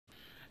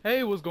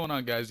Hey, what's going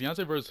on, guys?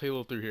 Deontay vs.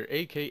 Halo 3 here,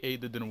 aka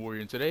the Dinner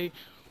Warrior, and today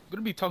I'm going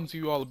to be talking to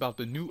you all about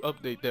the new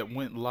update that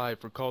went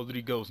live for Call of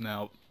Duty Ghosts.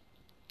 Now,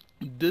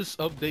 this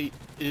update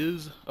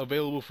is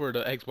available for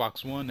the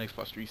Xbox One,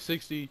 Xbox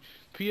 360,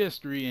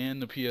 PS3,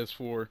 and the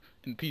PS4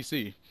 and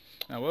PC.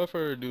 Now, without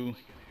further ado,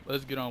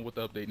 let's get on with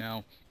the update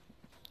now.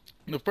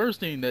 The first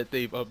thing that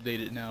they've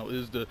updated now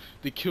is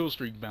the kill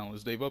streak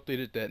balance. They've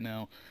updated that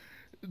now.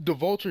 The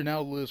Vulture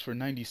now lives for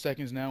 90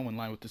 seconds now in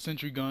line with the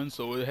Sentry gun,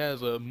 so it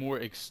has a more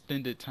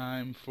extended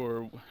time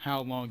for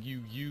how long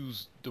you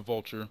use the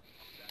Vulture.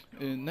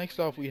 And next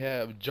off we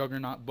have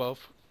Juggernaut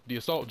buff, the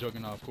Assault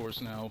Juggernaut of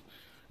course now.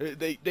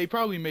 They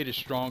probably made it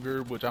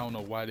stronger, which I don't know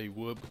why they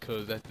would,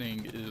 because that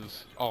thing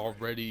is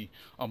already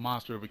a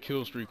monster of a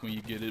kill streak when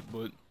you get it,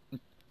 but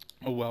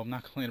oh well, I'm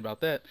not complaining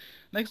about that.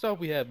 Next off,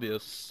 we have the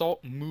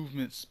assault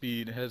movement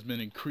speed has been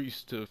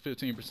increased to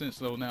 15%.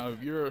 So now,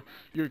 if your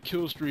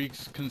kill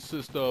streaks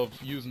consist of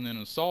using an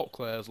assault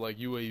class like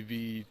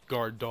UAV,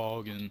 guard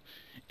dog, and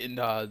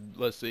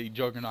let's say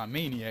Juggernaut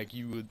Maniac,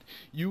 you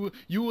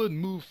would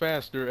move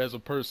faster as a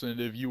person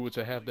if you were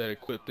to have that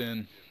equipped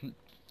in.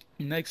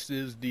 Next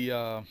is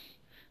the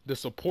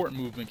support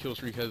movement kill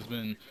streak has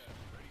been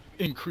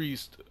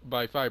increased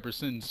by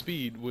 5% in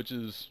speed, which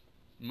is,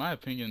 in my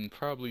opinion,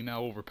 probably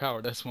now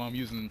overpowered. That's why I'm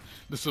using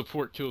the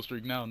support kill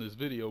streak now in this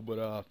video.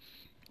 But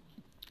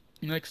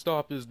next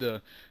off is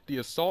the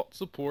assault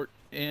support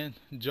and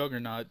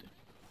juggernaut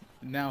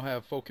now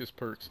have focus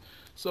perks.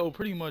 So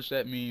pretty much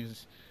that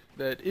means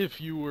that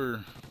if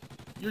you're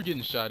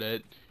getting shot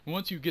at,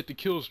 once you get the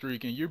kill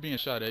streak and you're being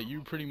shot at,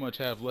 you pretty much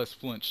have less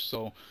flinch.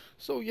 So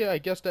yeah, I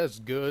guess that's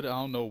good. I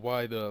don't know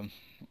why the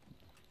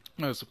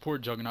support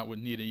juggernaut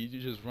would need it. He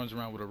just runs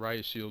around with a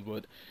riot shield,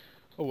 but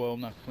oh well,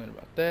 I'm not complaining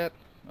about that.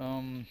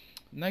 Um,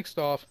 Next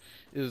off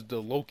is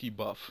the Loki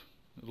buff.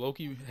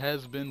 Loki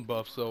has been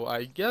buffed, so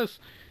I guess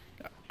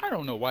I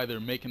don't know why they're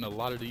making a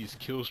lot of these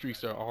kill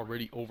streaks that are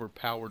already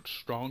overpowered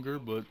stronger,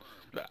 but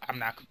I'm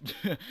not.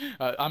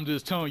 I'm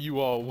just telling you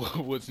all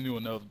what's new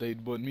in the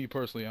update. But me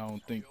personally, I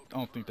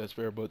don't think that's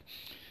fair. But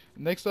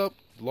next up,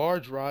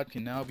 large rod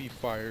can now be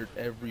fired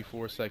every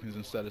 4 seconds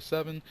instead of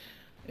 7,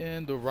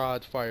 and the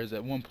rod fires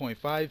at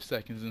 1.5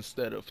 seconds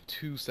instead of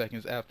 2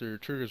 seconds after the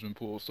trigger's been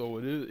pulled. So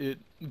it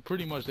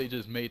pretty much they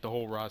just made the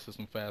whole rod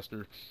system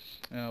faster.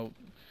 Now,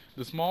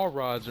 the small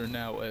rods are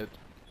now at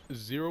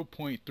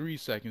 0.3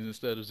 seconds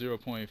instead of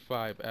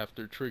 0.5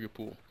 after trigger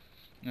pull.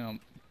 Now,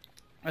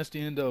 that's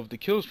the end of the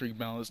kill streak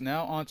balance.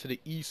 Now on to the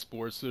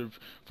eSports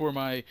for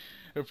my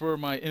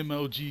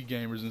MLG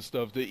gamers and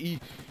stuff.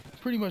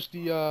 Pretty much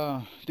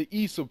the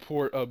e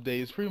support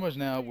update is pretty much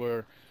now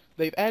where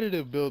they've added the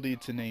ability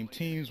to name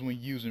teams when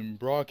using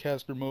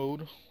broadcaster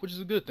mode, which is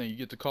a good thing. You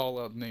get to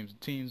call out names of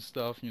teams and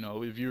stuff. You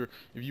know, if you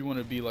want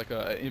to be like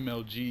a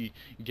MLG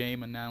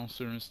game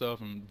announcer and stuff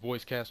and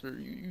voice caster,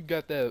 you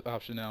got that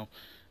option now.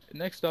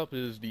 Next up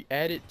is the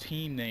added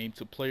team name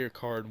to player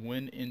card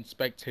when in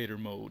spectator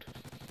mode.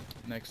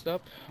 Next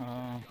up,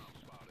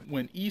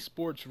 when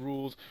esports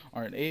rules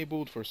are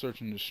enabled for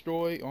search and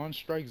destroy on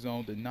strike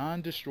zone, the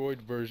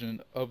non-destroyed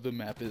version of the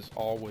map is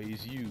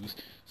always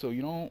used. So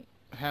you don't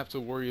have to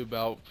worry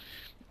about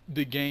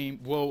the game.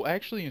 Well,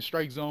 actually, in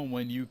strike zone,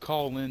 when you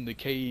call in the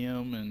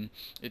KEM and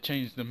it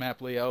changes the map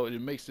layout,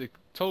 it makes it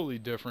totally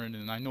different.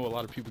 And I know a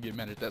lot of people get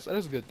mad at that. So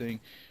that's a good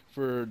thing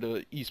for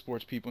the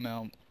esports people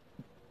now.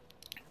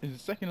 And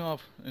second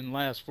off and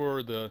last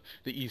for the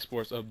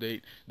esports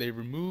update, they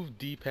removed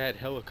D-pad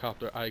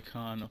helicopter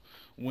icon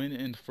when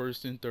in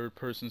first and third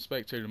person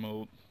spectator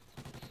mode.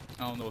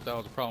 I don't know if that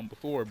was a problem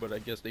before, but I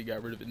guess they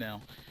got rid of it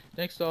now.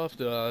 Next off,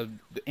 the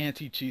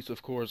anti-cheats,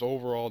 of course.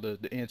 Overall,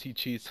 the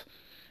anti-cheats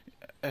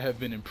have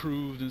been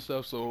improved and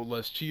stuff, so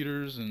less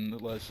cheaters and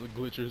less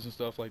glitchers and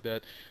stuff like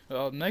that.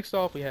 Next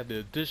off, we have the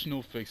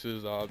additional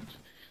fixes.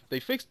 They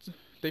fixed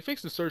they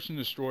fixed the search and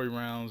destroy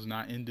rounds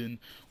not ending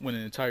when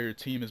an entire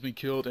team has been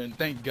killed, and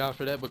thank God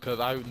for that, because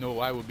I know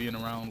I would be in a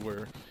round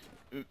where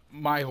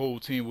my whole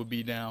team would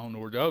be down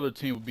or the other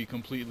team would be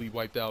completely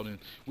wiped out, and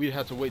we'd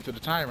have to wait till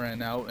the time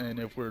ran out, and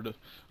if we're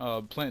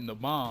planting the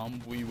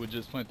bomb, we would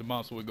just plant the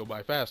bomb so it would go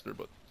by faster.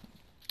 But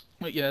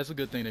yeah, that's a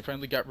good thing. They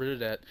finally got rid of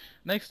that.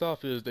 Next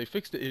off is they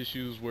fixed the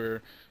issues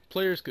where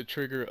players could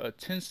trigger a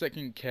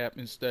 10-second cap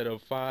instead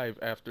of 5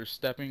 after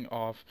stepping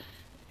off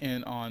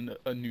and on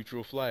a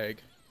neutral flag.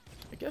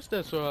 I guess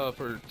that's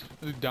for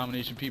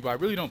domination people. I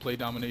really don't play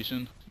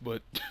domination,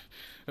 but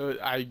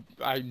I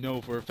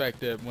know for a fact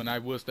that when I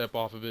would step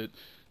off of it,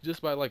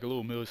 just by like a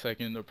little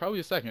millisecond or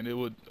probably a second, it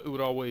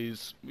would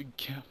always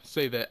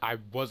say that I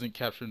wasn't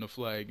capturing the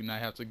flag, and I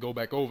have to go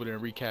back over there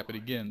and recap it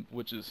again,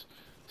 which is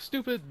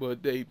stupid.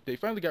 But they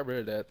finally got rid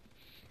of that.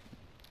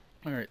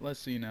 All right, let's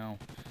see now.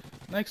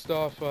 Next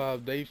off,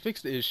 they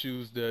fixed the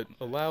issues that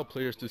allow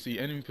players to see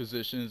enemy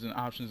positions and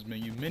options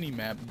menu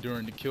mini-map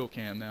during the kill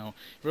cam. Now,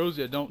 for those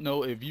that don't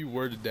know, if you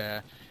were to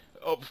die,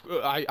 oh,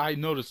 I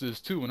noticed this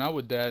too. When I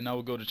would die and I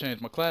would go to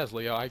change my class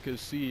layout, I could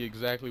see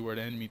exactly where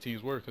the enemy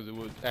teams were because it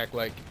would act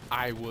like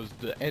I was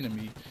the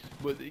enemy.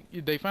 But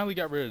they finally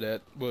got rid of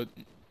that. But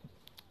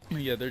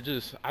yeah,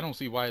 I don't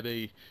see why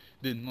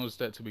didn't notice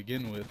that to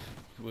begin with.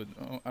 But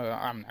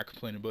I'm not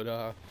complaining.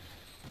 But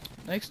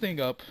next thing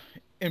up,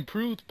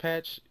 improved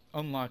patch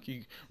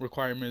unlocking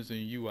requirements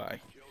in UI,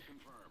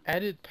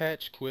 added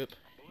patch quip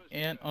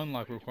and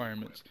unlock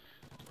requirements.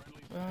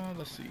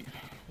 Let's see.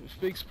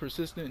 Fix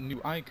persistent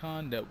new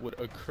icon that would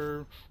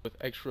occur with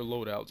extra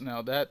loadouts.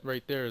 Now that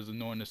right there is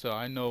annoying as hell.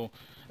 I know,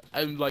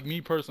 like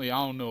me personally, I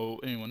don't know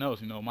anyone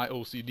else. You know, my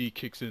OCD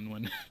kicks in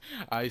when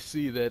I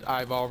see that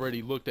I've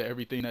already looked at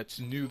everything that's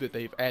new that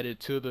they've added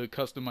to the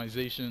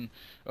customization,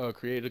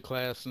 creator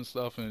class and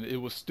stuff, and it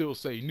would still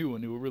say new,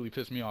 and it would really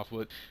piss me off.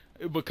 But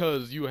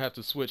because you would have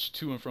to switch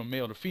to and from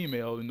male to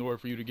female in order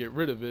for you to get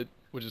rid of it,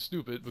 which is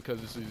stupid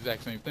because it's the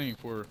exact same thing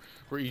for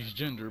each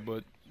gender.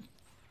 But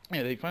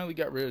yeah, they finally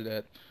got rid of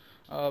that.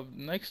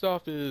 Next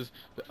off is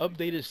the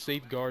updated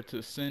safeguard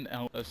to send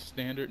out a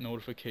standard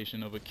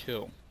notification of a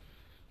kill.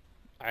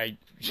 I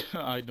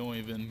I don't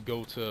even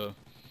go to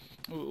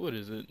what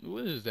is it?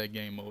 What is that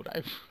game mode?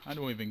 I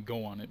don't even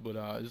go on it, but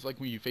it's like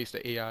when you face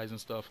the AIs and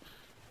stuff.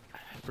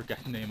 I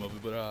forgot the name of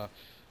it, but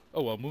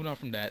oh well. Moving on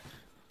from that,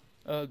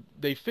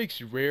 they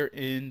fixed rare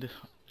end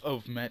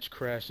of match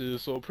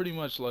crashes. So pretty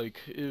much like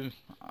if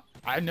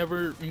I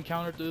never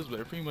encountered this,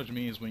 but it pretty much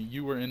means when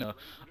you were in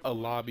a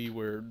lobby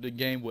where the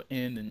game would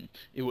end and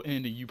it would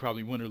end and you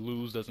probably win or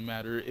lose, doesn't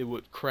matter, it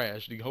would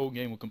crash. The whole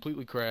game would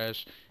completely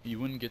crash and you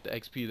wouldn't get the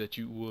XP that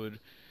you would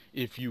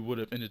if you would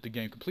have ended the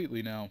game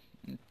completely. Now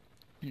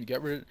you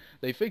got rid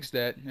they fixed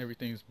that and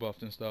everything's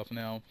buffed and stuff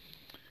now.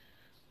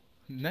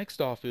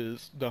 Next off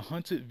is the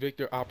Hunted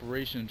Victor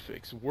Operation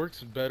fix.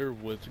 Works better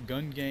with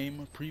gun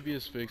game.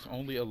 Previous fix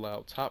only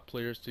allowed top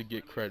players to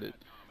get credit.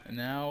 And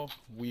now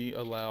we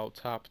allow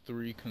top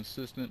 3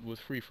 consistent with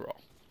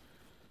free-for-all.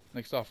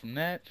 Next off from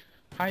that,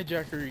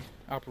 Hijacker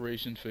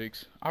Operation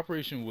fix.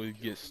 Operation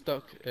would get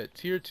stuck at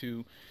tier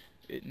 2.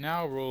 It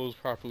now rolls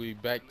properly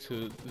back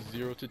to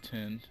 0 to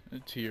 10,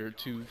 tier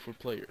 2 for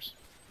players.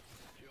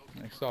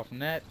 Next off from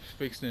that,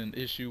 fixed an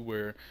issue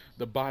where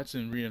the bots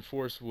in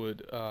Reinforce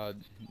would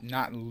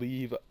not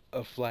leave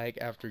a flag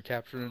after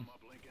capturing.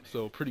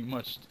 So pretty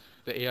much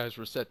the AIs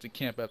were set to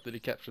camp after they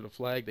captured the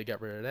flag. They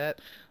got rid of that.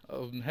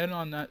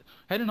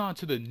 Heading on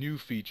to the new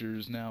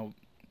features. Now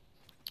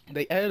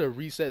they added a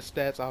reset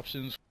stats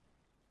options.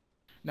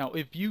 Now,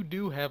 if you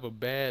do have a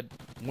bad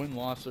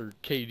win-loss or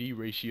KD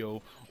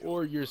ratio,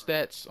 or your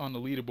stats on the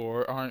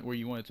leaderboard aren't where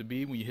you want it to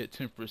be, when you hit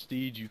 10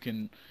 prestige, you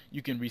can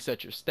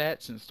reset your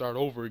stats and start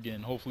over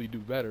again. Hopefully, do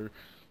better.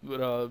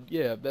 But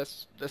yeah,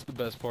 that's the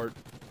best part.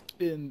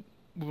 And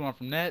moving on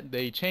from that,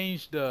 they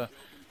changed the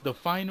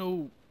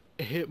final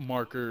hit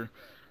marker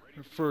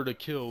for the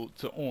kill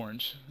to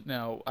orange.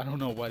 Now, I don't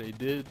know why they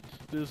did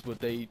this, but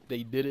they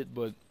did it.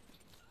 But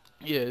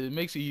yeah, it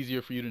makes it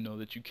easier for you to know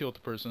that you killed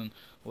the person.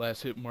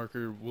 Last hit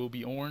marker will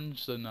be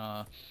orange. And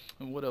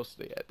what else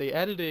they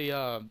added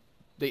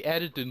they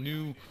added the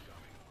new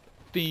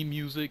theme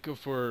music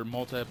for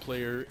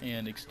multiplayer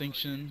and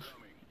extinction.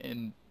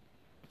 And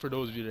for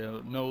those of you that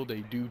don't know,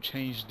 they do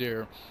change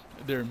their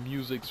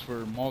musics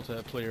for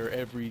multiplayer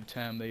every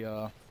time they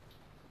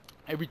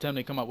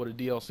come out with a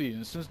DLC.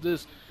 And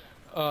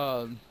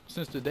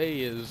since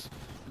today is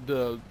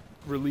the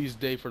release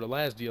day for the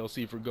last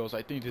DLC for Ghost,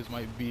 I think this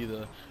might be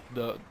the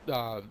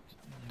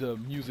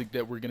music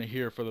that we're gonna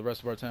hear for the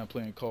rest of our time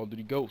playing Call of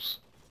Duty Ghosts.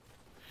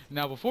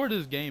 Now, before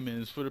this game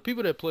ends, for the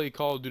people that play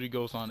Call of Duty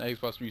Ghosts on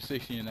Xbox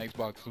 360 and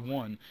Xbox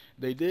One,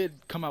 they did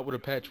come out with a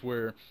patch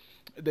where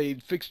they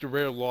fixed the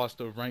rare loss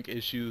of rank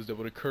issues that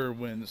would occur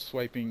when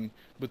swiping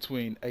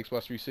between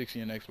Xbox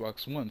 360 and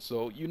Xbox One.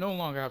 So you no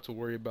longer have to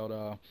worry about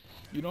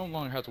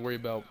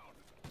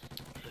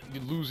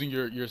losing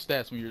your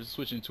stats when you're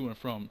switching to and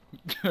from.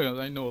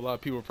 I know a lot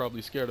of people are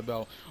probably scared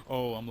about,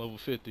 oh, I'm level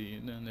 50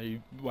 and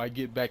then I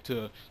get back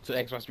to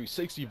Xbox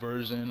 360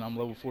 version, I'm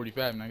level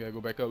 45 and I gotta go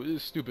back up.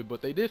 It's stupid,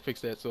 but they did fix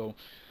that. So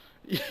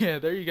yeah,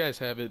 there you guys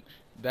have it.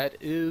 That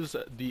is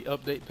the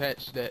update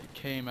patch that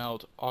came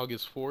out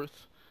August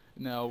 4th.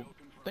 Now,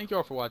 thank you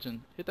all for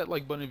watching. Hit that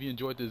like button if you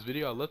enjoyed this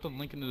video. I left a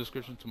link in the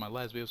description to my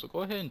last video, so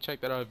go ahead and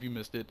check that out if you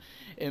missed it.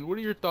 And what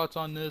are your thoughts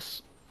on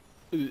this?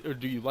 Or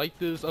do you like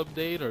this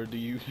update, or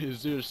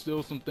is there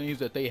still some things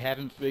that they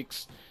haven't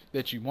fixed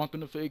that you want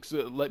them to fix?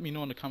 Let me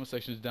know in the comment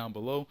sections down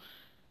below.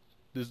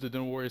 This is the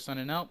Dinner Warrior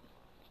signing out.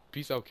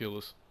 Peace out,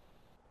 killers.